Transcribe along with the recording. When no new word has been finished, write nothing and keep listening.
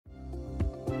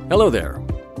Hello there.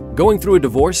 Going through a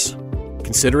divorce?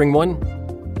 Considering one?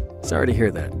 Sorry to hear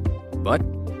that, but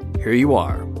here you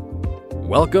are.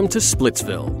 Welcome to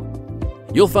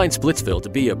Splitsville. You'll find Splitsville to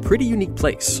be a pretty unique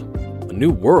place. A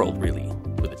new world, really,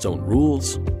 with its own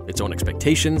rules, its own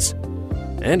expectations,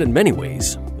 and in many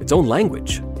ways, its own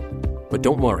language. But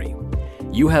don't worry,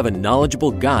 you have a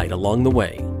knowledgeable guide along the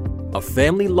way. A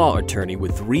family law attorney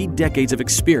with 3 decades of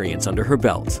experience under her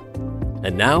belt.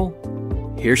 And now,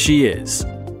 here she is,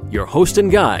 your host and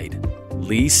guide,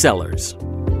 Lee Sellers.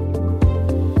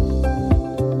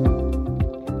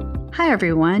 Hi,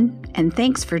 everyone, and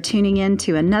thanks for tuning in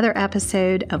to another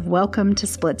episode of Welcome to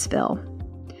Splitsville.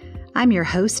 I'm your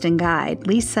host and guide,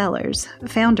 Lee Sellers,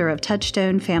 founder of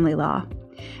Touchstone Family Law.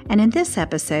 And in this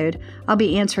episode, I'll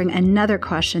be answering another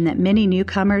question that many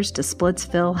newcomers to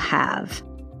Splitsville have.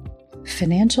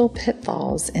 Financial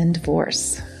pitfalls in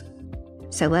divorce.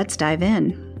 So let's dive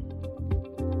in.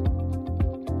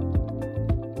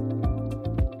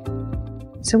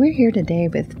 So we're here today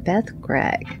with Beth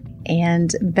Gregg,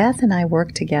 and Beth and I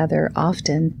work together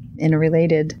often in a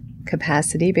related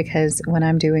capacity because when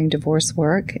I'm doing divorce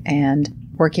work and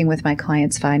working with my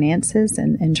clients' finances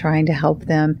and trying to help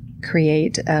them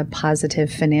create a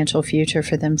positive financial future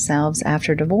for themselves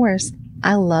after divorce,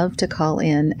 I love to call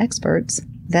in experts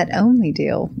that only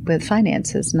deal with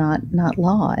finances, not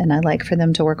law. And I like for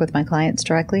them to work with my clients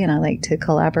directly, and I like to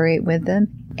collaborate with them.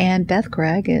 And Beth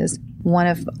Gregg is one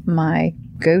of my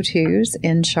go-tos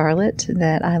in Charlotte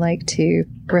that I like to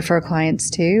refer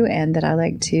clients to and that I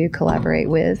like to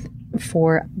collaborate with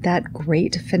for that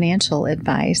great financial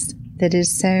advice that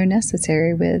is so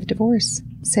necessary with divorce.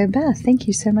 So Beth, thank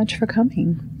you so much for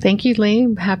coming. Thank you, Lee.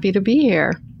 I'm happy to be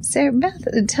here. So Beth,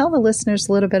 tell the listeners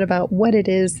a little bit about what it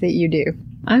is that you do.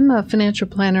 I'm a financial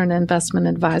planner and investment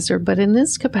advisor, but in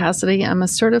this capacity, I'm a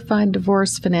certified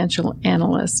divorce financial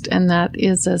analyst, and that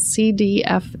is a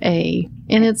CDFA.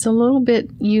 And it's a little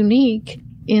bit unique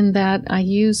in that I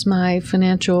use my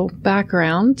financial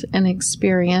background and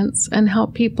experience and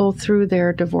help people through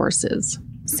their divorces.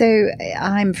 So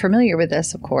I'm familiar with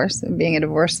this, of course, being a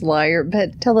divorce lawyer,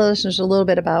 but tell the listeners a little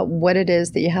bit about what it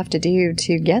is that you have to do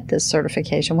to get this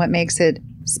certification. What makes it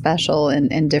special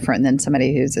and different than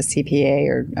somebody who's a CPA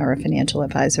or a financial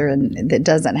advisor and that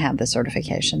doesn't have the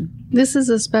certification? This is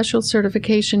a special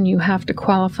certification. You have to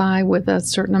qualify with a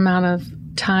certain amount of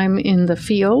time in the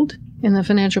field, in the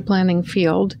financial planning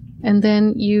field. And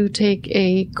then you take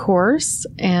a course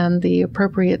and the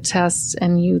appropriate tests,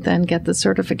 and you then get the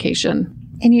certification.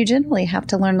 And you generally have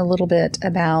to learn a little bit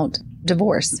about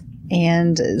divorce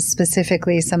and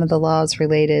specifically some of the laws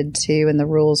related to and the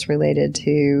rules related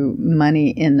to money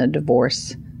in the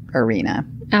divorce arena.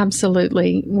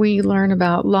 Absolutely. We learn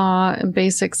about law and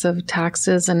basics of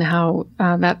taxes and how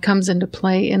that comes into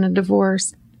play in a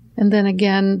divorce. And then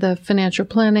again, the financial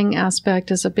planning aspect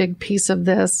is a big piece of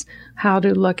this, how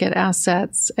to look at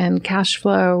assets and cash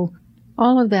flow.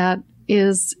 All of that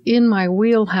is in my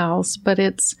wheelhouse, but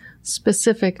it's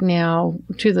specific now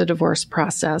to the divorce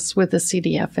process with the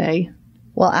CDFA.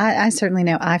 Well, I certainly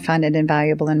know I find it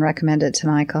invaluable and recommend it to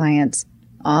my clients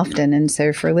often. And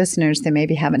so for listeners that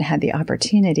maybe haven't had the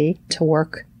opportunity to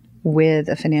work with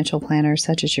a financial planner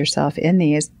such as yourself in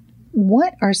these,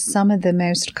 what are some of the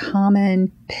most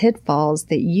common pitfalls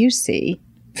that you see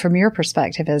from your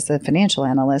perspective as a financial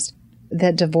analyst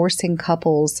that divorcing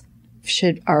couples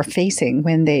are facing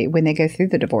when they go through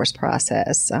the divorce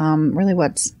process? Really,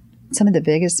 what's some of the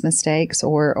biggest mistakes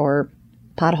or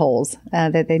potholes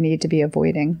that they need to be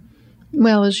avoiding?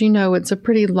 Well, as you know, it's a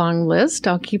pretty long list.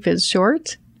 I'll keep it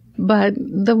short. But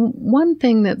the one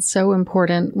thing that's so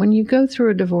important when you go through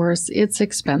a divorce, it's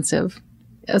expensive,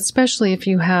 especially if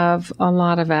you have a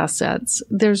lot of assets.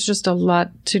 There's just a lot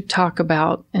to talk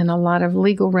about and a lot of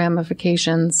legal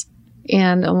ramifications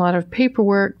and a lot of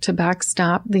paperwork to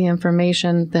backstop the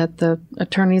information that the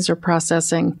attorneys are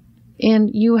processing.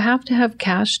 And you have to have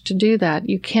cash to do that.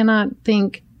 You cannot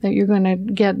think that you're going to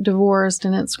get divorced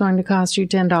and it's going to cost you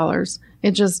 $10.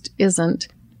 It just isn't.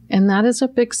 And that is a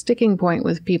big sticking point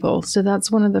with people. So that's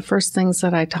one of the first things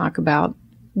that I talk about.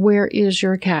 Where is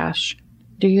your cash?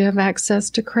 Do you have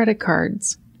access to credit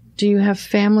cards? Do you have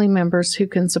family members who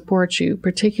can support you,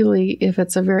 particularly if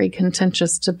it's a very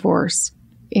contentious divorce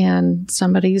and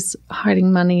somebody's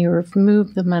hiding money or have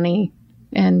moved the money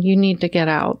and you need to get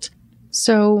out?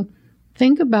 So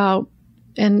think about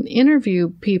and interview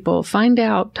people, find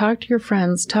out, talk to your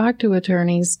friends, talk to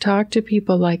attorneys, talk to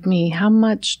people like me. How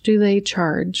much do they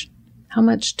charge? How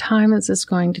much time is this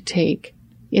going to take?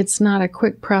 It's not a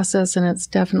quick process and it's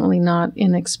definitely not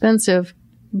inexpensive,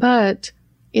 but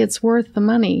it's worth the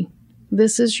money.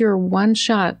 This is your one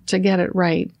shot to get it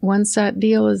right. Once that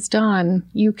deal is done,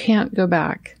 you can't go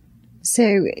back.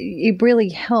 So it really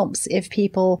helps if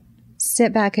people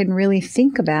sit back and really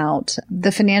think about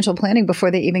the financial planning before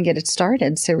they even get it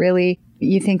started. So really,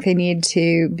 you think they need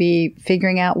to be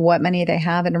figuring out what money they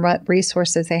have and what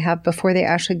resources they have before they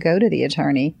actually go to the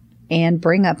attorney and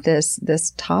bring up this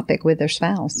topic with their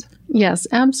spouse. Yes,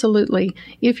 absolutely.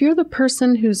 If you're the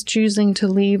person who's choosing to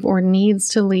leave or needs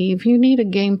to leave, you need a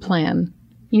game plan.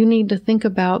 You need to think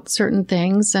about certain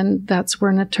things, and that's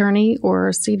where an attorney or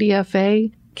a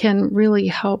CDFA can really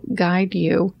help guide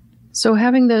you. So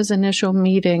having those initial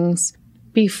meetings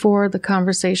before the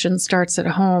conversation starts at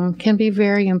home can be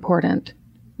very important.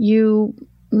 You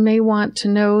may want to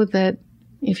know that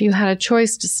if you had a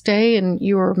choice to stay and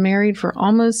you were married for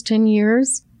almost 10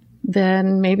 years,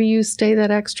 then maybe you stay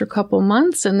that extra couple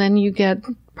months and then you get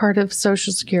part of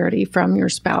Social Security from your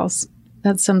spouse.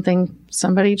 That's something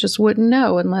somebody just wouldn't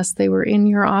know unless they were in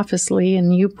your office, Lee,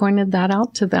 and you pointed that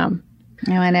out to them.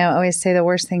 I know. I always say the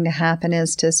worst thing to happen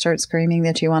is to start screaming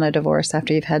that you want a divorce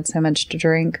after you've had so much to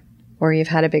drink or you've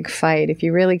had a big fight. If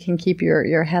you really can keep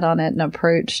your head on it and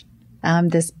approach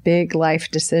this big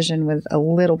life decision with a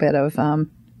little bit of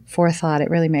forethought, it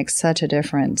really makes such a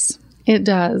difference. It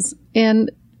does.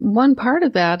 And one part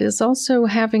of that is also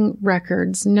having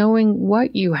records, knowing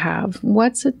what you have,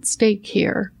 what's at stake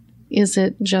here. Is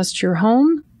it just your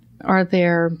home? Are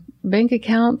there bank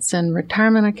accounts and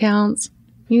retirement accounts?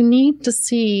 You need to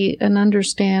see and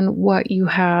understand what you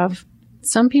have.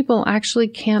 Some people actually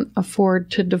can't afford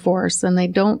to divorce, and they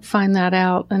don't find that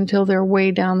out until they're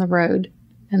way down the road.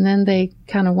 And then they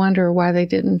kind of wonder why they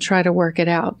didn't try to work it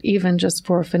out, even just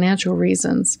for financial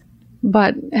reasons.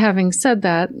 But having said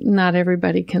that, not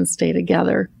everybody can stay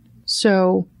together.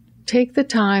 So take the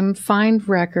time, find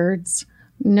records,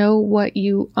 know what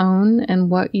you own and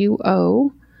what you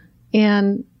owe,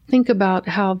 and think about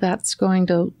how that's going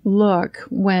to look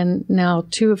when now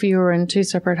two of you are in two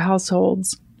separate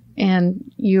households and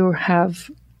you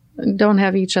don't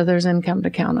have each other's income to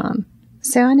count on.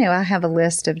 So I know I have a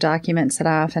list of documents that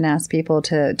I often ask people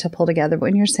to pull together.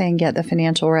 When you're saying get the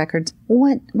financial records,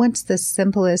 what's the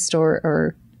simplest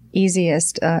or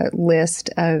easiest list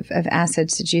of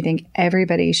assets that you think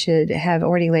everybody should have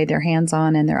already laid their hands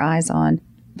on and their eyes on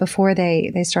before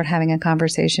they start having a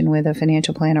conversation with a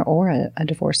financial planner or a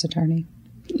divorce attorney?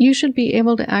 You should be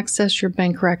able to access your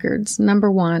bank records.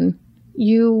 Number one,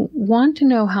 you want to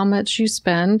know how much you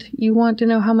spend. You want to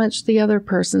know how much the other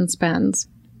person spends.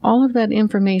 All of that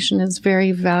information is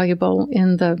very valuable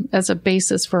as a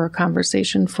basis for a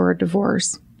conversation for a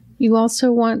divorce. You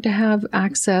also want to have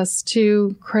access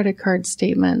to credit card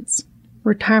statements,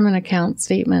 retirement account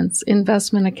statements,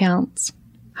 investment accounts.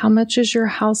 How much is your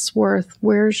house worth?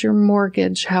 Where's your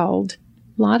mortgage held?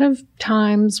 A lot of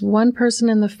times, one person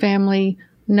in the family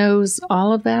knows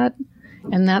all of that,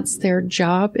 and that's their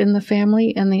job in the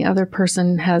family, and the other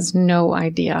person has no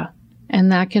idea.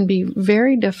 And that can be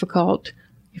very difficult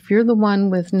if you're the one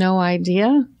with no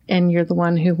idea and you're the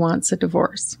one who wants a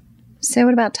divorce. So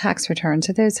what about tax returns?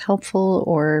 Are those helpful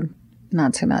or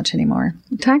not so much anymore?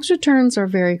 Tax returns are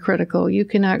very critical. You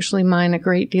can actually mine a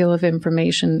great deal of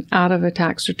information out of a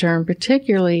tax return,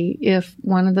 particularly if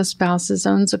one of the spouses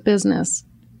owns a business.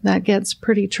 That gets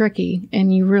pretty tricky,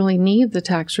 and you really need the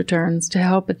tax returns to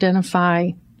help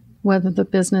identify whether the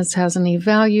business has any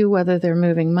value, whether they're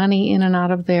moving money in and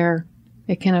out of there.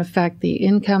 It can affect the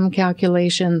income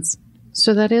calculations.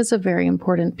 So that is a very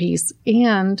important piece.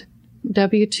 And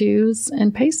W-2s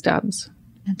and pay stubs.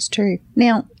 That's true.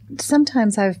 Now,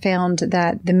 sometimes I've found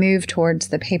that the move towards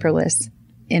the paperless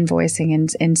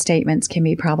invoicing and statements can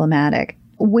be problematic.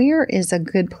 Where is a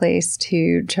good place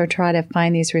to try to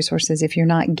find these resources if you're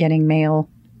not getting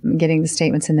the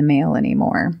statements in the mail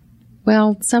anymore?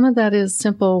 Well, some of that is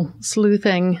simple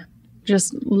sleuthing,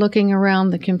 just looking around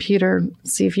the computer,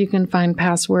 see if you can find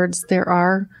passwords. There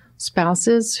are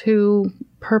spouses who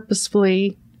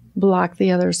purposefully block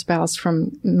the other spouse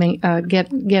from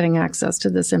getting access to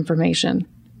this information.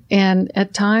 And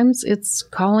at times it's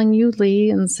calling you, Lee,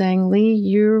 and saying, Lee,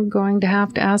 you're going to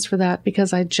have to ask for that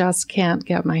because I just can't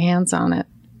get my hands on it.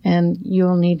 And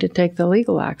you'll need to take the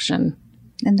legal action.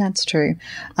 And that's true.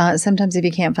 Sometimes if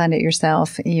you can't find it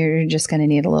yourself, you're just going to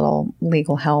need a little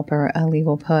legal help or a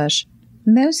legal push.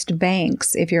 Most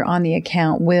banks, if you're on the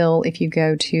account, will, if you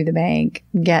go to the bank,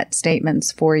 get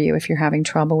statements for you if you're having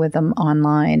trouble with them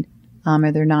online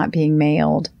or they're not being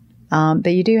mailed.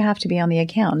 But you do have to be on the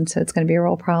account. And so it's going to be a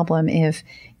real problem if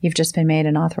you've just been made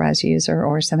an authorized user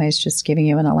or somebody's just giving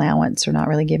you an allowance or not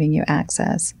really giving you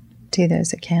access to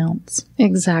those accounts.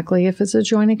 Exactly. If it's a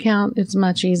joint account, it's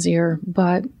much easier.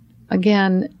 But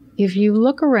again, if you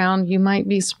look around, you might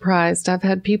be surprised. I've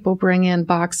had people bring in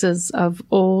boxes of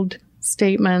old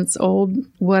statements, old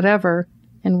whatever,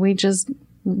 and we just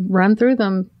run through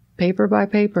them paper by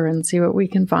paper and see what we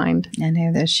can find. I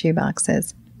know those shoe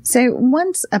boxes. So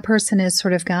once a person has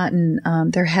sort of gotten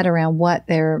their head around what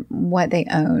they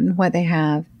own, what they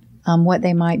have, what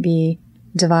they might be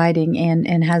dividing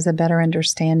and has a better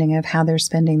understanding of how they're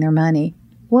spending their money,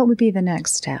 what would be the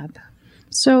next step?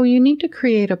 So you need to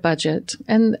create a budget.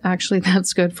 And actually,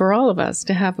 that's good for all of us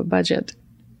to have a budget.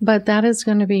 But that is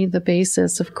going to be the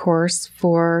basis, of course,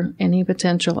 for any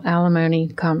potential alimony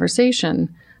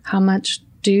conversation. How much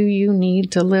do you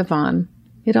need to live on?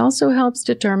 It also helps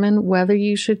determine whether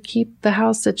you should keep the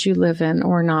house that you live in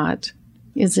or not.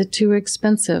 Is it too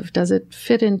expensive? Does it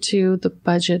fit into the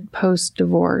budget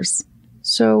post-divorce?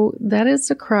 So that is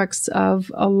the crux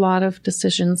of a lot of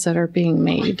decisions that are being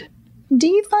made. Do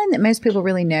you find that most people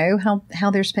really know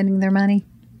how they're spending their money?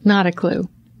 Not a clue.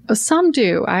 Some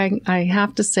do. I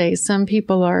have to say some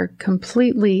people are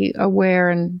completely aware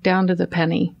and down to the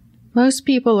penny. Most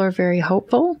people are very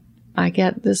hopeful. I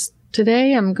get this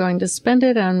today, I'm going to spend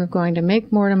it, I'm going to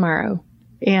make more tomorrow.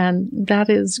 And that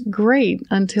is great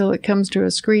until it comes to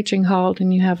a screeching halt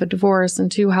and you have a divorce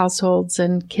and 2 households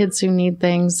and kids who need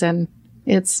things, and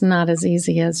it's not as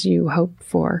easy as you hoped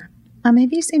for.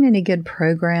 Have you seen any good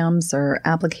programs or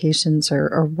applications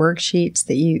or worksheets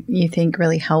that you think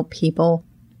really help people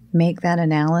make that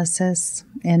analysis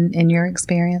in your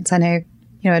experience? I know,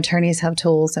 attorneys have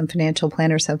tools and financial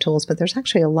planners have tools, but there's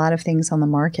actually a lot of things on the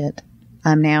market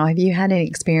now. Have you had any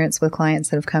experience with clients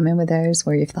that have come in with those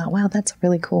where you've thought, wow, that's a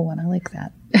really cool one, I like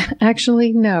that?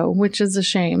 Actually, no, which is a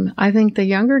shame. I think the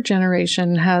younger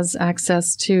generation has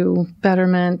access to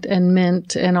Betterment and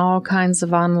Mint and all kinds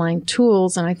of online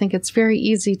tools, and I think it's very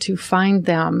easy to find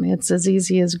them. It's as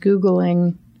easy as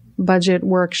Googling budget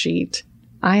worksheet.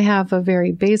 I have a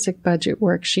very basic budget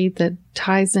worksheet that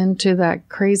ties into that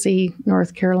crazy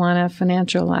North Carolina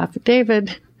financial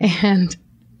affidavit, and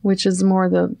which is more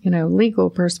the, legal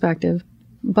perspective.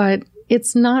 But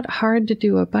it's not hard to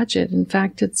do a budget. In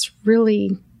fact, it's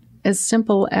really as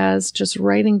simple as just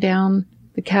writing down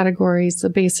the categories, the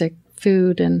basic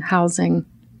food and housing.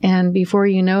 And before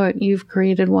you know it, you've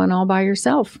created one all by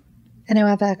yourself. I know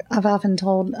I've often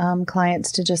told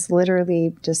clients to just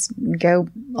literally just go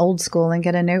old school and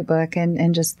get a notebook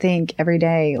and just think every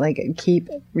day, like keep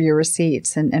your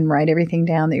receipts and write everything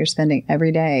down that you're spending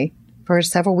every day for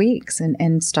several weeks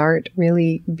and start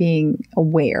really being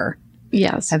aware.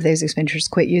 Yes. Of those expenditures.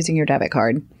 Quit using your debit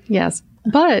card. Yes.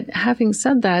 But having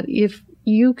said that, if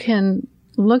you can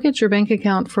look at your bank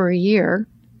account for a year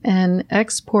and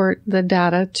export the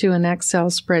data to an Excel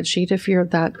spreadsheet, if you're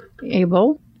that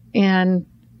able, and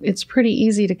it's pretty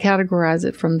easy to categorize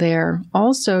it from there.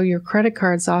 Also, your credit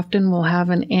cards often will have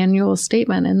an annual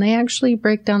statement, and they actually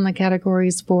break down the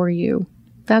categories for you.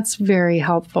 That's very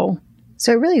helpful.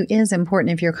 So it really is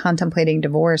important if you're contemplating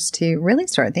divorce to really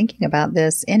start thinking about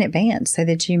this in advance so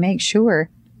that you make sure,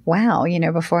 wow,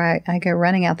 before I go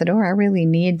running out the door, I really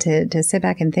need to sit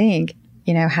back and think,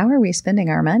 how are we spending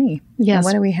our money? Yes. And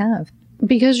what do we have?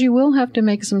 Because you will have to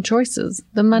make some choices.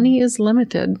 The money is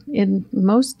limited in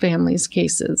most families'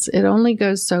 cases. It only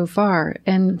goes so far,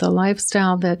 and the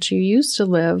lifestyle that you used to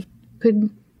live could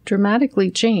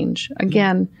dramatically change.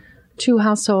 Again, 2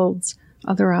 households,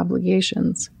 other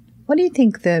obligations. What do you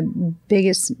think the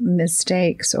biggest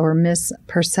mistakes or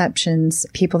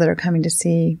misperceptions people that are coming to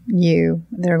see you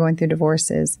that are going through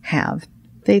divorces have?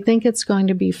 They think it's going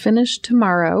to be finished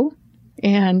tomorrow,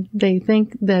 and they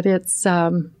think that it's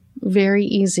very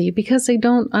easy because they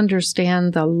don't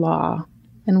understand the law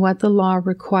and what the law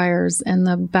requires and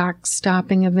the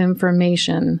backstopping of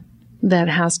information that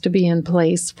has to be in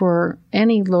place for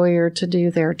any lawyer to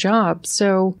do their job.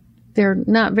 So they're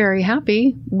not very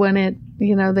happy when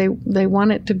they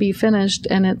want it to be finished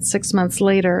and it's 6 months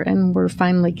later and we're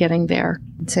finally getting there.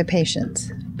 So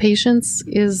patience. Patience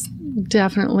is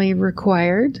definitely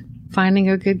required. Finding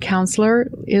a good counselor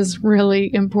is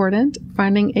really important.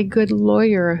 Finding a good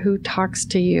lawyer who talks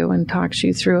to you and talks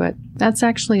you through it. That's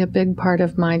actually a big part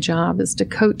of my job, is to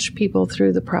coach people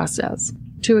through the process,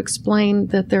 to explain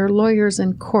that they're lawyers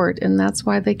in court and that's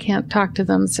why they can't talk to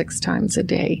them 6 times a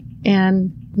day.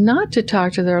 And not to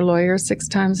talk to their lawyer 6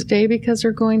 times a day because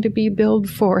they're going to be billed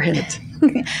for it.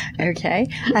 Okay.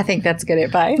 I think that's good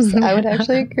advice. I would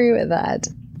actually agree with that.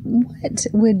 What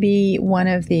would be one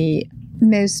of the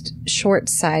most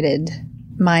short-sighted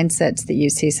mindsets that you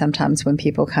see sometimes when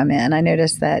people come in? I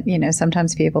notice that,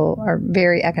 sometimes people are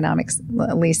very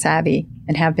economically savvy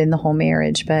and have been the whole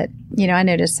marriage. But, I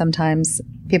notice sometimes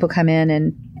people come in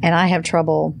And I have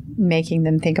trouble making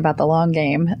them think about the long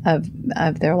game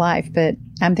of their life. But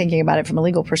I'm thinking about it from a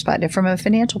legal perspective. From a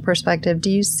financial perspective, do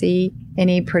you see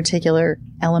any particular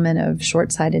element of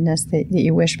short-sightedness that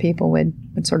you wish people would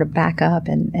sort of back up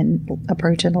and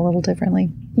approach it a little differently?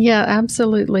 Yeah,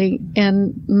 absolutely.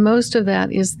 And most of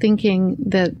that is thinking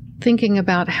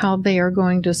about how they are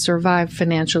going to survive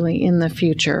financially in the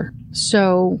future.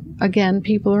 So again,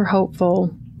 people are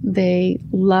hopeful. They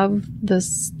love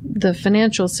the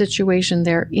financial situation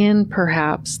they're in,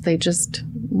 perhaps. They just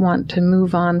want to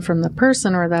move on from the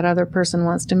person, or that other person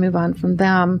wants to move on from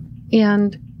them.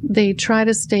 And they try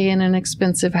to stay in an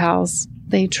expensive house.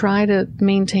 They try to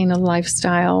maintain a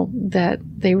lifestyle that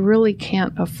they really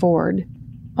can't afford.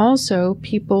 Also,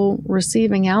 people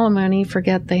receiving alimony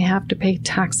forget they have to pay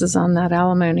taxes on that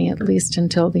alimony, at least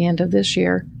until the end of this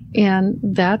year. And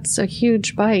that's a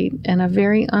huge bite and a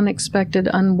very unexpected,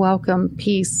 unwelcome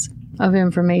piece of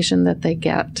information that they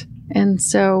get. And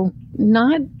so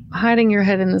not hiding your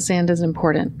head in the sand is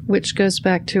important, which goes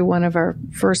back to one of our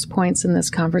first points in this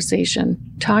conversation.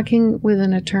 Talking with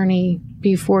an attorney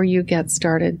before you get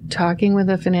started, talking with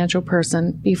a financial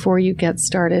person before you get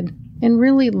started, and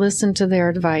really listen to their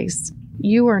advice.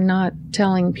 You are not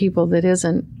telling people that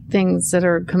isn't things that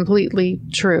are completely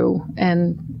true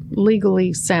and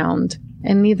legally sound,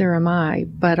 and neither am I.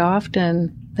 But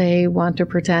often they want to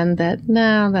pretend that,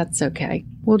 no, that's okay.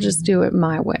 We'll just do it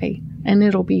my way and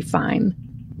it'll be fine.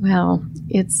 Well,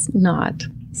 it's not.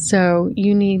 So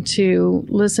you need to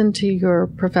listen to your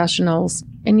professionals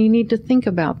and you need to think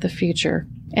about the future.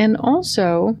 And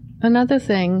also, another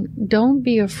thing, don't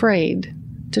be afraid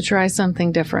to try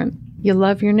something different. You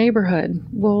love your neighborhood.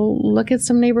 Well, look at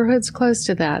some neighborhoods close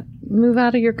to that. Move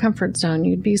out of your comfort zone.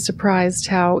 You'd be surprised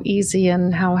how easy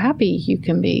and how happy you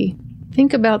can be.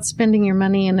 Think about spending your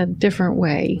money in a different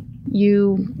way.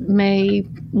 You may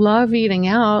love eating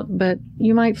out, but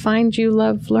you might find you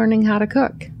love learning how to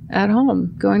cook at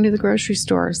home, going to the grocery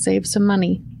store, save some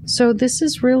money. So this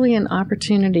is really an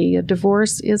opportunity. A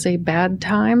divorce is a bad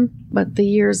time, but the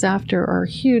years after are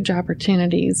huge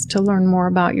opportunities to learn more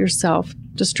about yourself,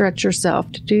 to stretch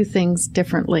yourself, to do things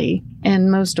differently,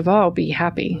 and most of all, be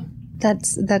happy.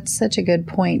 That's such a good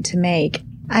point to make.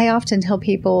 I often tell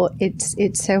people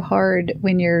it's so hard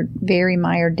when you're very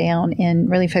mired down in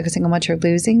really focusing on what you're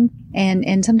losing.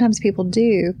 And sometimes people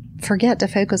do forget to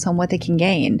focus on what they can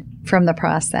gain from the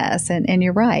process. And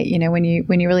you're right. You know, when you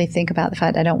really think about the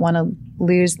fact, I don't want to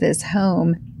lose this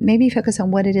home, maybe focus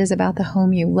on what it is about the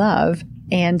home you love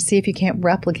and see if you can't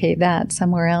replicate that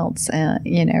somewhere else,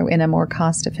 in a more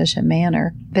cost-efficient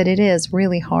manner. But it is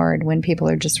really hard when people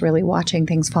are just really watching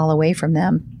things fall away from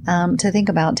them to think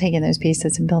about taking those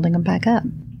pieces and building them back up.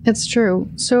 It's true.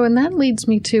 So, and that leads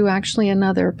me to actually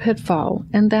another pitfall,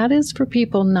 and that is for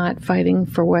people not fighting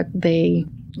for what they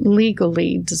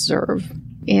legally deserve.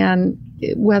 And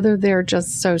whether they're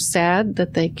just so sad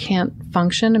that they can't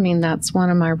function, I mean, that's one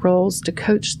of my roles, to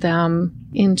coach them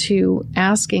into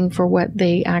asking for what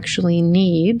they actually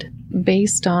need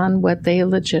based on what they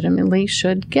legitimately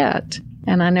should get.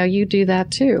 And I know you do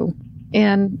that too.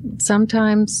 And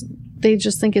sometimes they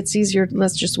just think it's easier,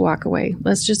 let's just walk away.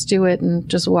 Let's just do it and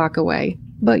just walk away.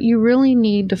 But you really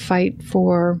need to fight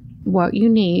for what you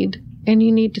need, and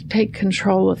you need to take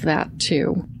control of that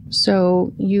too.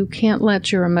 So you can't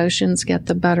let your emotions get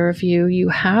the better of you. You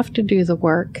have to do the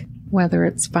work, whether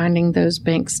it's finding those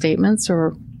bank statements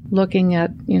or looking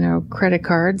at, credit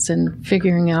cards and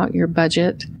figuring out your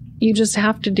budget. You just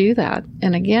have to do that.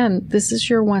 And again, this is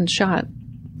your one shot.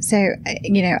 So,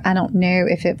 I don't know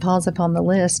if it falls upon the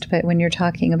list, but when you're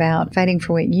talking about fighting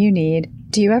for what you need,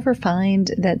 do you ever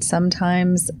find that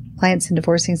sometimes clients in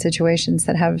divorcing situations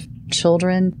that have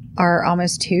children are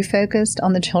almost too focused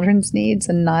on the children's needs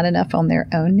and not enough on their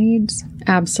own needs?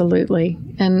 Absolutely.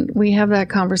 And we have that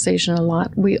conversation a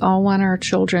lot. We all want our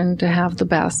children to have the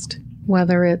best,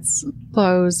 whether it's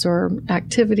clothes or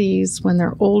activities when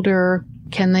they're older.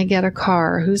 Can they get a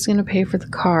car? Who's going to pay for the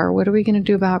car? What are we going to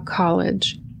do about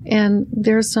college? And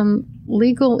there's some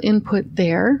legal input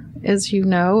there, as you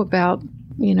know, about,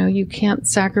 you can't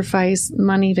sacrifice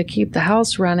money to keep the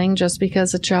house running just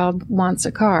because a child wants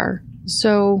a car.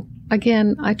 So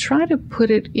again, I try to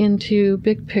put it into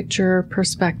big picture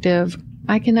perspective.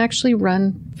 I can actually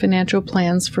run financial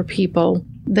plans for people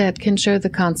that can show the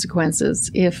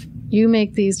consequences. If you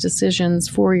make these decisions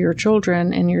for your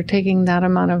children and you're taking that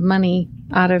amount of money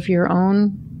out of your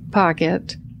own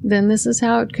pocket, then this is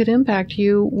how it could impact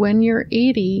you when you're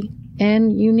 80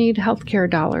 and you need healthcare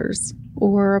dollars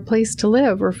or a place to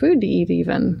live or food to eat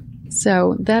even.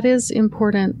 So that is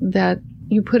important that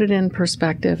you put it in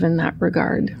perspective in that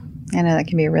regard. I know that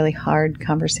can be a really hard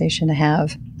conversation to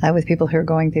have. with people who are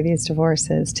going through these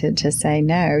divorces to say,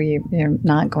 no, you're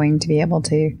not going to be able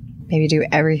to maybe do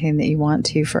everything that you want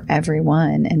to for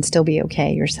everyone and still be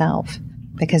okay yourself,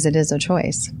 because it is a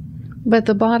choice. But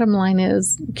the bottom line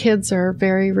is kids are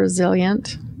very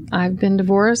resilient. I've been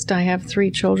divorced. I have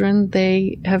 3 children.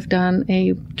 They have done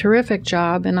a terrific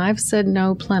job, and I've said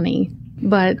no plenty.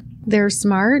 But they're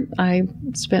smart. I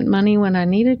spent money when I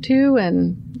needed to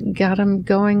and got them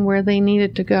going where they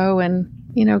needed to go. And,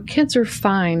 kids are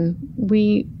fine.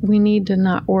 We need to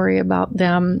not worry about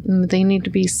them. They need to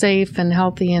be safe and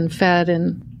healthy and fed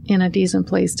and in a decent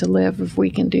place to live if we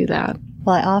can do that.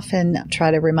 Well, I often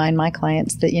try to remind my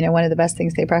clients that, one of the best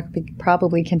things they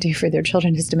probably can do for their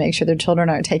children is to make sure their children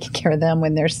aren't taking care of them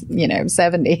when they're,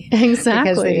 70. Exactly.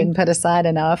 Because they didn't put aside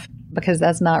enough, because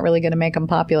that's not really going to make them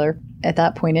popular at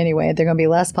that point anyway. They're going to be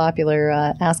less popular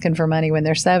asking for money when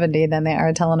they're 70 than they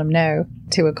are telling them no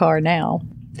to a car now.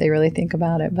 They really think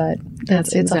about it, but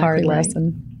it's a hard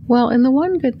lesson. Well, and the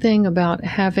one good thing about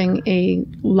having a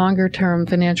longer-term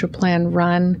financial plan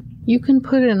run, you can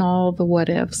put in all the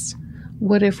what-ifs.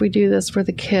 What if we do this for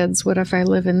the kids? What if I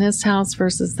live in this house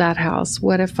versus that house?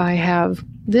 What if I have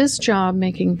this job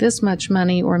making this much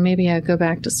money, or maybe I go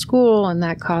back to school and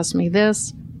that costs me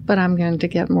this, but I'm going to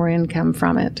get more income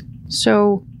from it.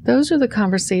 So those are the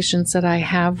conversations that I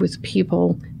have with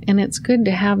people, and it's good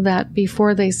to have that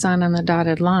before they sign on the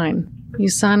dotted line. You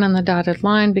sign on the dotted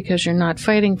line because you're not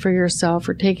fighting for yourself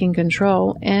or taking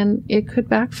control, and it could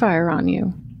backfire on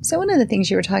you. So one of the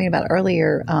things you were talking about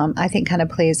earlier, I think kind of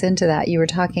plays into that. You were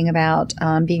talking about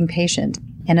being patient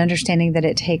and understanding that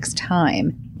it takes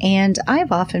time. And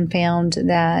I've often found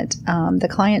that the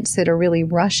clients that are really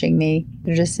rushing me,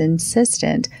 they're just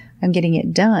insistent on getting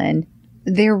it done,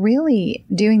 they're really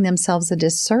doing themselves a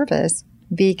disservice,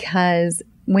 because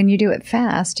when you do it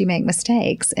fast, you make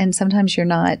mistakes. And sometimes you're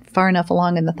not far enough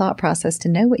along in the thought process to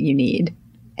know what you need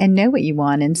and know what you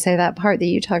want. And so that part that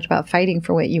you talked about, fighting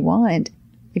for what you want,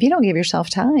 if you don't give yourself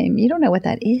time, you don't know what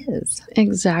that is.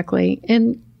 Exactly.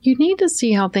 And you need to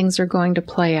see how things are going to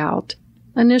play out.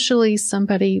 Initially,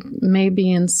 somebody may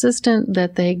be insistent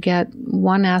that they get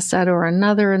one asset or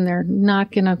another, and they're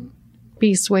not going to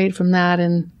be swayed from that.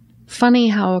 And funny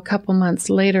how a couple months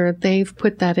later, they've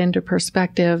put that into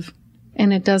perspective,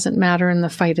 and it doesn't matter, and the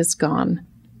fight is gone.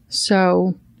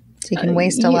 So you can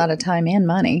waste a lot of time and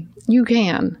money. You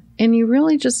can. And you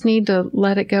really just need to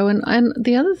let it go. And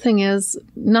the other thing is,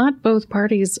 not both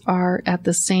parties are at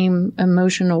the same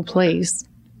emotional place.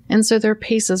 And so their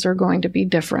paces are going to be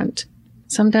different.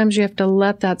 Sometimes you have to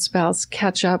let that spouse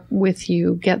catch up with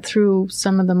you, get through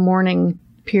some of the mourning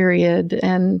period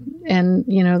and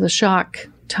the shock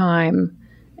time,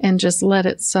 and just let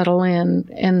it settle in.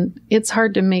 And it's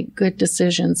hard to make good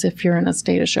decisions if you're in a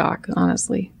state of shock,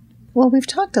 honestly. Well, we've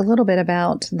talked a little bit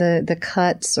about the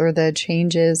cuts or the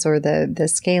changes or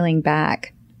the scaling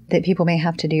back that people may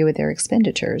have to do with their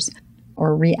expenditures,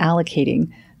 or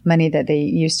reallocating money that they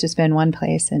used to spend one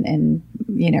place and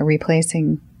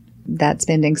replacing that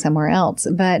spending somewhere else.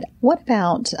 But what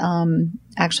about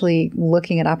actually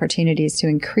looking at opportunities to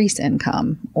increase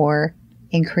income or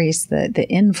increase the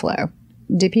inflow?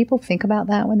 Do people think about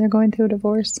that when they're going through a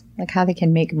divorce? Like how they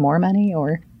can make more money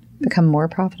or become more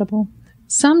profitable?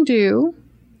 Some do,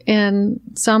 and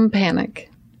some panic.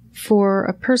 For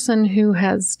a person who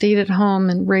has stayed at home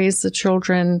and raised the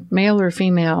children, male or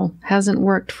female, hasn't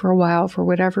worked for a while for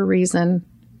whatever reason,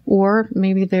 or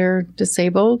maybe they're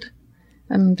disabled.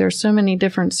 There's so many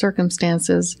different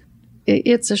circumstances.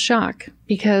 It's a shock,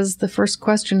 because the first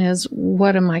question is,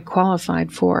 what am I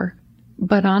qualified for?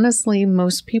 But honestly,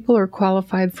 most people are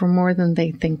qualified for more than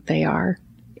they think they are.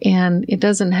 And it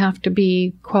doesn't have to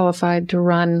be qualified to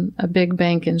run a big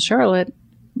bank in Charlotte,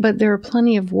 but there are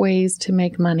plenty of ways to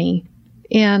make money.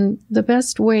 And the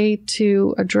best way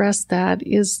to address that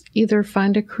is either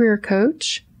find a career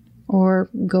coach or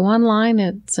go online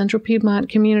at Central Piedmont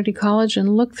Community College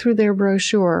and look through their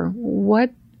brochure.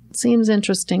 What seems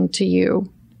interesting to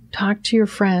you? Talk to your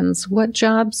friends. What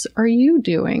jobs are you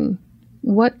doing?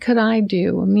 What could I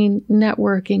do?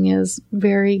 Networking is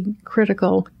very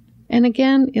critical. And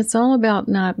again, it's all about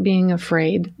not being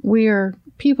afraid.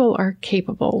 People are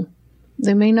capable.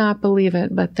 They may not believe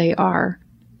it, but they are.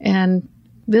 And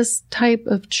this type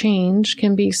of change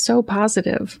can be so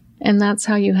positive. And that's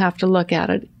how you have to look at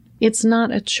it. It's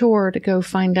not a chore to go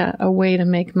find a way to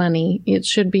make money. It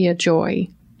should be a joy.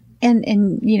 And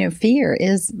fear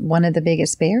is one of the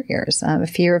biggest barriers.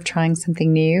 Fear of trying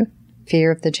something new,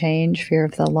 fear of the change, fear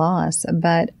of the loss.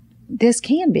 But this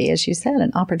can be, as you said,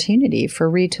 an opportunity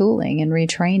for retooling and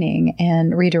retraining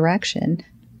and redirection.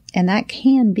 And that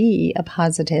can be a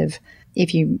positive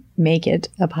if you make it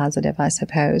a positive, I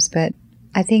suppose. But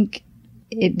I think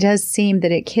it does seem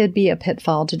that it could be a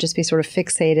pitfall to just be sort of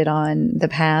fixated on the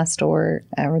past or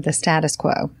the status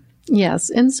quo. Yes,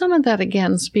 and some of that,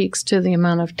 again, speaks to the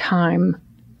amount of time.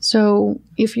 So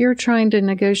if you're trying to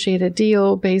negotiate a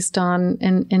deal based on,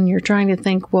 and you're trying to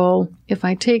think, well, if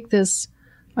I take this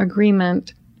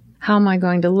agreement, how am I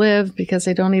going to live? Because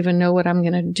I don't even know what I'm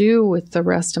going to do with the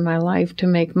rest of my life to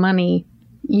make money.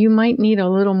 You might need a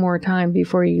little more time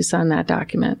before you sign that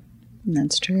document.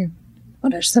 That's true.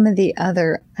 What are some of the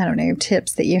other,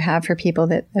 tips that you have for people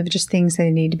that of just things they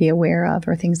need to be aware of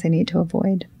or things they need to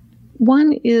avoid?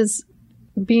 One is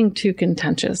being too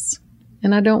contentious.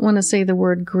 And I don't want to say the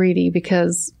word greedy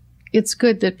because it's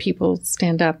good that people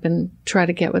stand up and try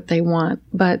to get what they want.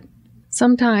 But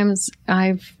sometimes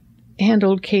I've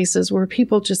handled cases where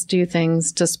people just do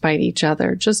things to spite each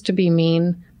other, just to be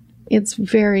mean. It's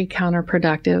very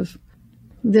counterproductive.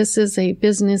 This is a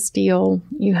business deal.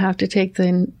 You have to take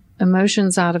the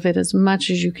emotions out of it as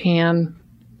much as you can.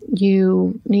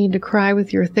 You need to cry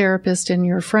with your therapist and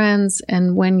your friends.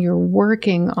 And when you're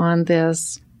working on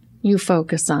this, you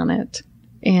focus on it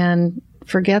and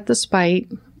forget the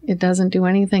spite. It doesn't do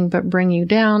anything but bring you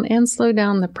down and slow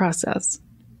down the process.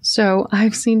 So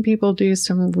I've seen people do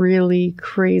some really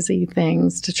crazy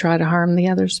things to try to harm the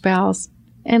other spouse,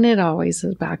 and it always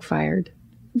has backfired.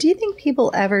 Do you think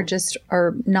people ever just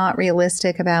are not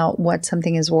realistic about what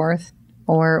something is worth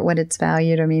or what it's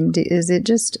valued? I mean, is it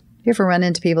just, you ever run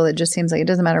into people that just seems like it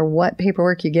doesn't matter what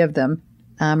paperwork you give them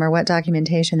or what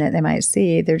documentation that they might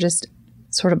see, they're just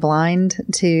sort of blind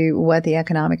to what the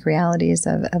economic realities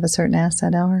of a certain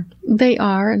asset are? They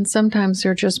are, and sometimes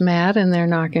they're just mad and they're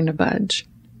not going to budge.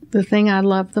 The thing I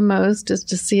love the most is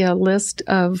to see a list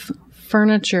of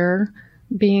furniture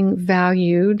being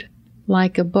valued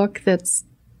like a book that's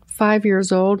 5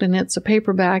 years old and it's a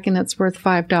paperback and it's worth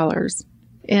 $5.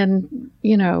 And,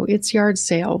 it's yard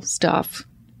sale stuff.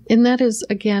 And that is,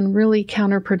 again, really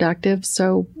counterproductive.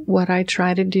 So what I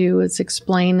try to do is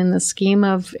explain in the scheme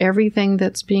of everything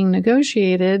that's being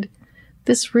negotiated,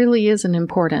 this really isn't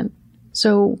important.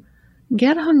 So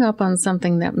get hung up on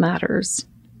something that matters.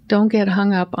 Don't get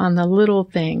hung up on the little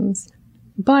things.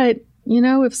 But,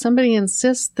 if somebody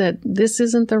insists that this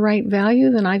isn't the right value,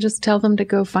 then I just tell them to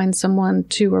go find someone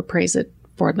to appraise it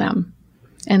for them.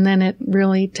 And then it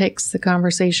really takes the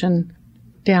conversation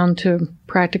down to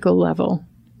practical level.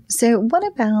 So what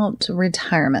about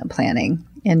retirement planning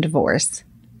in divorce?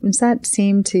 Does that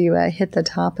seem to hit the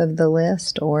top of the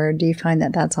list, or do you find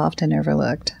that that's often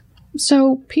overlooked?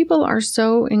 So people are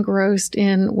so engrossed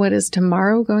in what is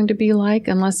tomorrow going to be like,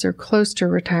 unless they're close to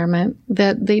retirement,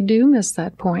 that they do miss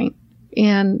that point.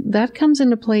 And that comes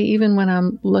into play even when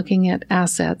I'm looking at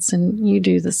assets, and you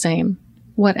do the same.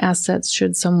 What assets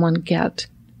should someone get?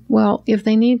 Well, if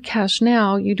they need cash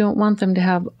now, you don't want them to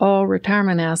have all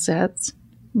retirement assets,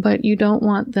 but you don't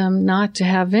want them not to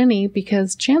have any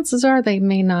because chances are they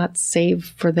may not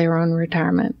save for their own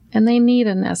retirement, and they need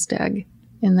a nest egg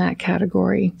in that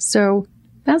category. So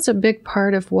that's a big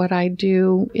part of what I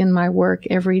do in my work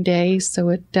every day. So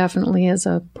it definitely is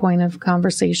a point of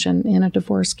conversation in a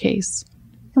divorce case.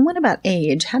 And what about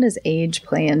age? How does age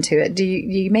play into it? Do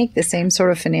you make the same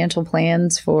sort of financial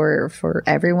plans for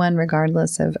everyone,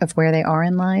 regardless of where they are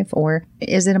in life, or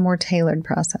is it a more tailored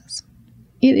process?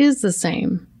 It is the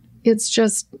same. It's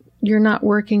just you're not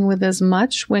working with as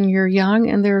much when you're young,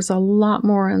 and there's a lot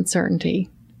more uncertainty.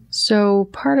 So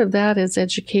part of that is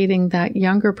educating that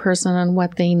younger person on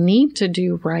what they need to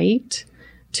do right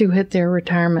to hit their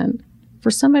retirement.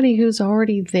 For somebody who's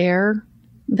already there,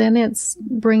 then it's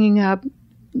bringing up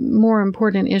more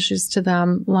important issues to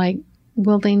them, like,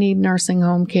 will they need nursing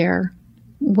home care?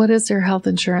 What is their health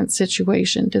insurance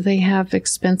situation? Do they have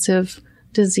expensive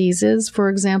diseases, for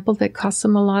example, that cost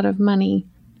them a lot of money?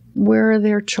 Where are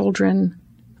their children?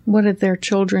 What do their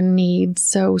children need?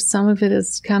 So some of it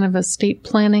is kind of a estate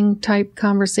planning type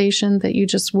conversation that you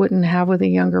just wouldn't have with a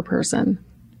younger person.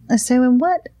 So, and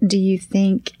what do you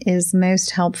think is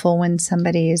most helpful when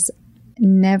somebody's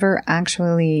never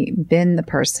actually been the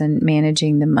person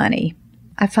managing the money?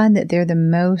 I find that they're the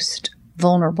most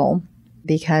vulnerable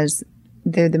because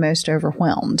they're the most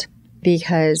overwhelmed,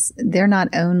 because they're not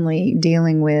only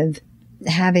dealing with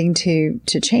having to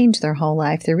change their whole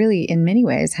life, they're really in many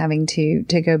ways having to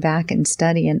go back and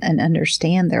study and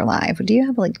understand their life. Do you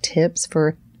have tips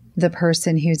for the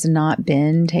person who's not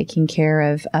been taking care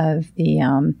of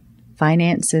the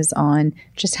finances on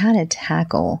just how to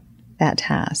tackle that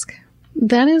task?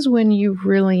 That is when you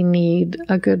really need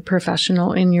a good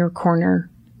professional in your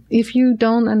corner. If you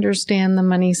don't understand the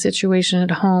money situation at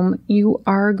home, you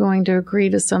are going to agree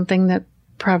to something that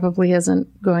probably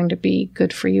isn't going to be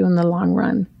good for you in the long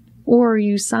run. Or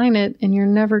you sign it and you're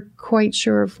never quite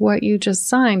sure of what you just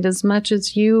signed, as much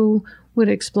as you would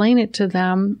explain it to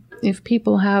them. If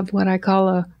people have what I call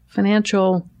a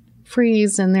financial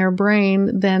freeze in their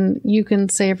brain, then you can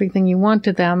say everything you want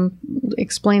to them,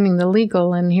 explaining the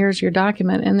legal, and here's your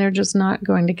document, and they're just not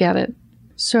going to get it.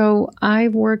 So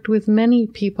I've worked with many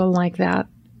people like that,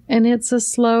 and it's a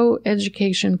slow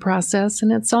education process,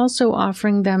 and it's also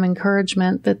offering them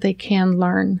encouragement that they can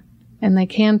learn and they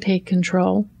can take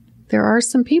control. There are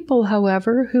some people,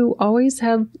 however, who always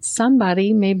have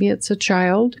somebody, maybe it's a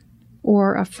child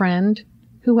or a friend,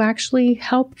 who actually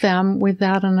help them with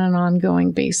that on an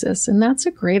ongoing basis. And that's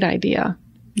a great idea.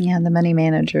 Yeah, the money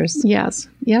managers. Yes.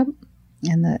 Yep.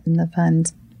 And the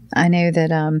funds. I know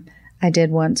that I did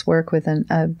once work with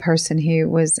a person who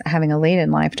was having a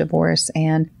late-in-life divorce,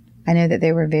 and I know that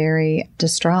they were very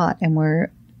distraught and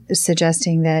were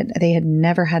suggesting that they had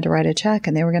never had to write a check,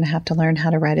 and they were going to have to learn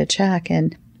how to write a check.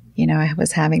 And I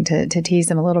was having to tease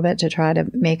them a little bit to try to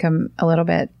make them a little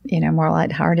bit, more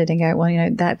lighthearted and go, well,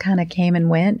 that kind of came and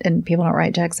went, and people don't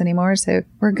write checks anymore. So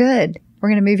we're good. We're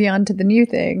going to move you on to the new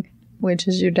thing, which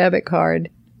is your debit card.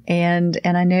 And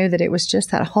I know that it was just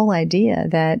that whole idea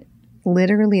that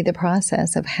literally the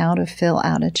process of how to fill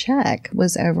out a check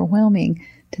was overwhelming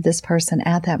to this person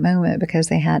at that moment because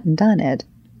they hadn't done it.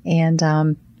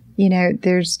 And,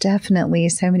 there's definitely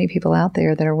so many people out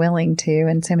there that are willing to,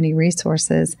 and so many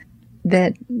resources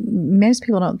that most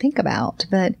people don't think about.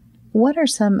 But what are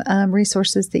some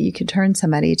resources that you could turn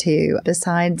somebody to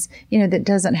besides, that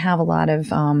doesn't have a lot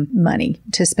of money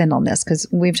to spend on this? Because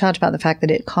we've talked about the fact that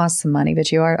it costs some money,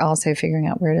 but you are also figuring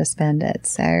out where to spend it.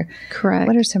 So correct.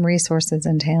 What are some resources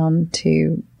in town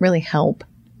to really help?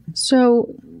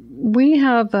 So we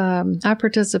have, I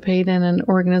participate in an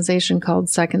organization called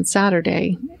Second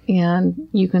Saturday, and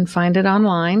you can find it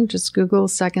online. Just Google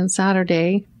Second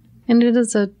Saturday. And it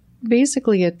is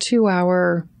basically a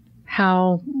 2-hour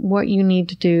what you need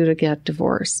to do to get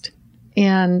divorced.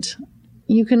 And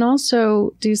you can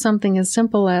also do something as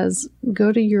simple as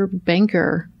go to your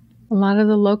banker. A lot of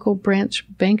the local branch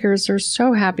bankers are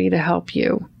so happy to help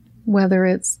you, whether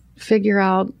it's figure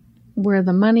out where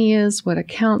the money is, what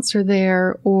accounts are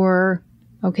there, or,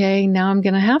 okay, now I'm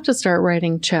going to have to start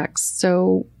writing checks.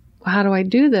 So how do I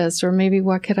do this? Or maybe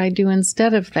what could I do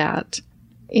instead of that?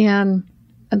 And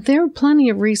there are plenty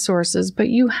of resources, but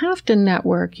you have to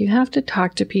network. You have to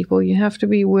talk to people. You have to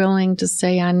be willing to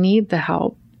say, I need the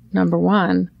help, number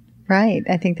one. Right.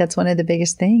 I think that's one of the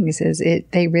biggest things is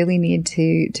they really need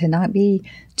to not be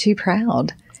too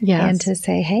proud. Yes. And to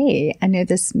say, hey, I know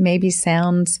this maybe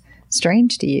sounds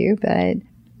strange to you, but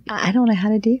I don't know how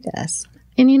to do this.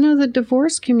 And the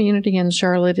divorce community in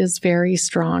Charlotte is very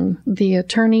strong. The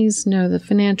attorneys know the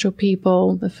financial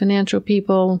people. The financial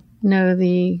people know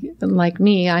like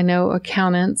me, I know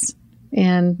accountants,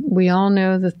 and we all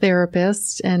know the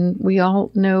therapists, and we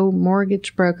all know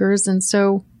mortgage brokers. And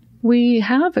so we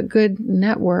have a good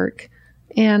network.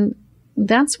 And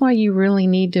that's why you really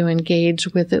need to engage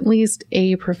with at least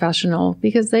a professional,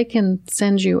 because they can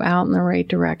send you out in the right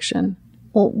direction.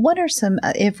 Well, what are some,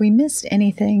 if we missed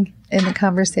anything in the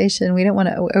conversation, we don't want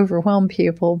to overwhelm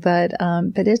people, but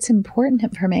it's important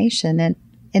information.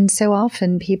 And so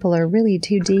often people are really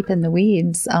too deep in the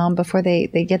weeds before they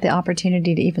get the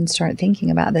opportunity to even start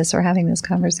thinking about this or having this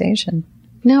conversation.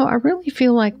 No, I really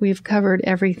feel like we've covered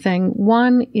everything.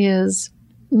 One is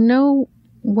know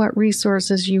what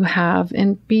resources you have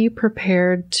and be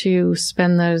prepared to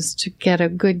spend those to get a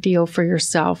good deal for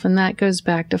yourself. And that goes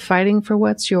back to fighting for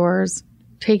what's yours,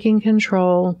 taking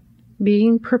control,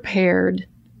 being prepared,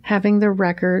 having the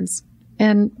records.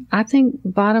 And I think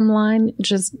bottom line,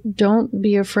 just don't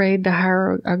be afraid to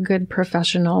hire a good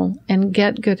professional and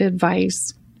get good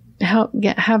advice.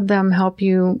 Have them help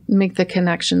you make the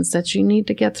connections that you need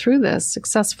to get through this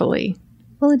successfully.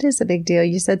 Well, it is a big deal.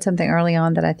 You said something early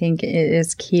on that I think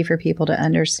is key for people to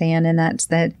understand, and that's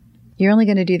that you're only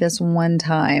going to do this one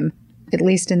time, at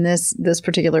least in this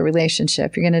particular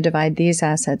relationship. You're going to divide these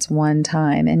assets one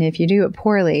time. And if you do it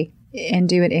poorly and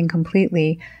do it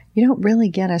incompletely, you don't really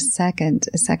get a second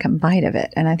bite of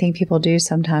it. And I think people do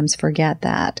sometimes forget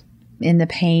that in the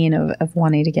pain of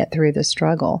wanting to get through the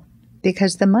struggle,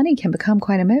 because the money can become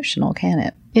quite emotional, can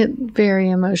it? It's very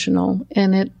emotional,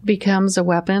 and it becomes a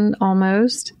weapon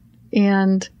almost.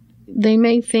 And they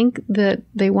may think that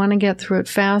they want to get through it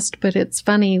fast, but it's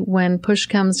funny when push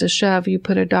comes to shove, you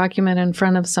put a document in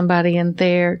front of somebody and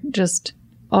they're just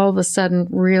all of a sudden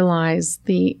realize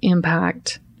the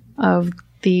impact of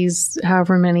these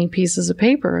however many pieces of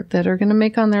paper that are going to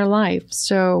make on their life.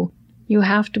 So you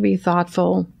have to be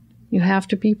thoughtful You have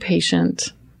to be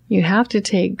patient. You have to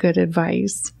take good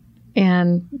advice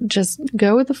and just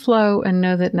go with the flow and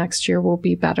know that next year will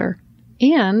be better.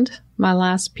 And my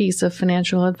last piece of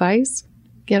financial advice,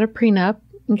 get a prenup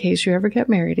in case you ever get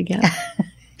married again.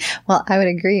 Well, I would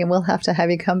agree, and we'll have to have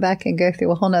you come back and go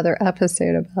through a whole nother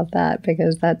episode about that,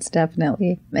 because that's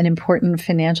definitely an important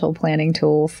financial planning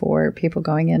tool for people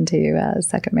going into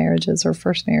second marriages or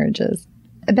first marriages.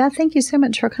 Beth, thank you so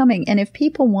much for coming. And if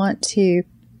people want to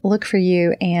look for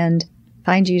you and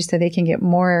find you so they can get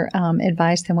more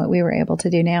advice than what we were able to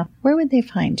do now, where would they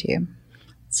find you?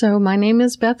 So my name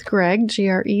is Beth Gregg,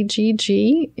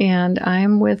 Gregg, and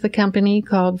I'm with a company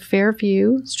called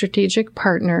Fairview Strategic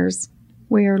Partners.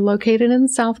 We are located in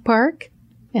South Park,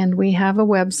 and we have a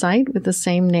website with the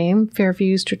same name,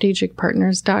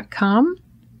 fairviewstrategicpartners.com.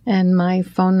 And my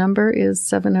phone number is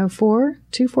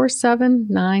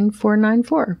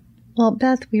 704-247-9494. Well,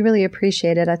 Beth, we really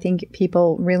appreciate it. I think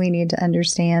people really need to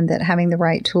understand that having the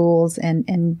right tools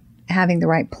and having the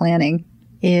right planning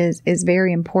is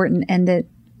very important, and that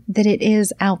it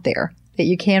is out there, that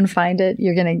you can find it.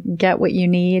 You're going to get what you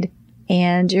need,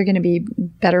 and you're going to be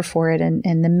better for it.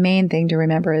 And the main thing to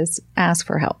remember is ask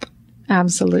for help.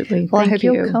 Absolutely. Well, I hope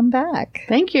you'll come back.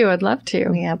 Thank you. I'd love to.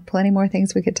 We have plenty more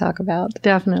things we could talk about.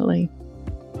 Definitely.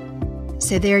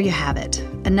 So there you have it.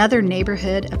 Another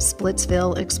neighborhood of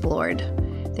Splitsville explored.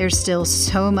 There's still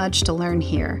so much to learn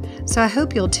here, so I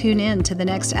hope you'll tune in to the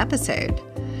next episode.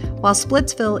 While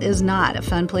Splitsville is not a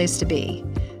fun place to be,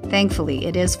 thankfully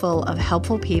it is full of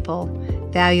helpful people,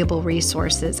 valuable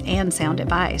resources, and sound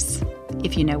advice,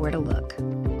 if you know where to look.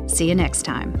 See you next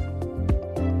time.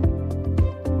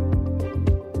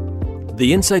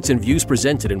 The insights and views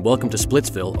presented in Welcome to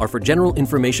Splitsville are for general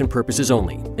information purposes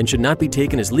only and should not be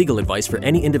taken as legal advice for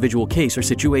any individual case or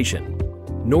situation.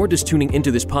 Nor does tuning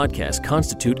into this podcast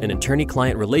constitute an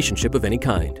attorney-client relationship of any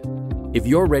kind. If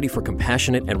you're ready for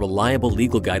compassionate and reliable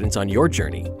legal guidance on your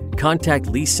journey, contact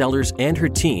Lee Sellers and her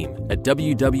team at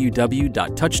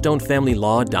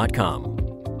www.touchstonefamilylaw.com.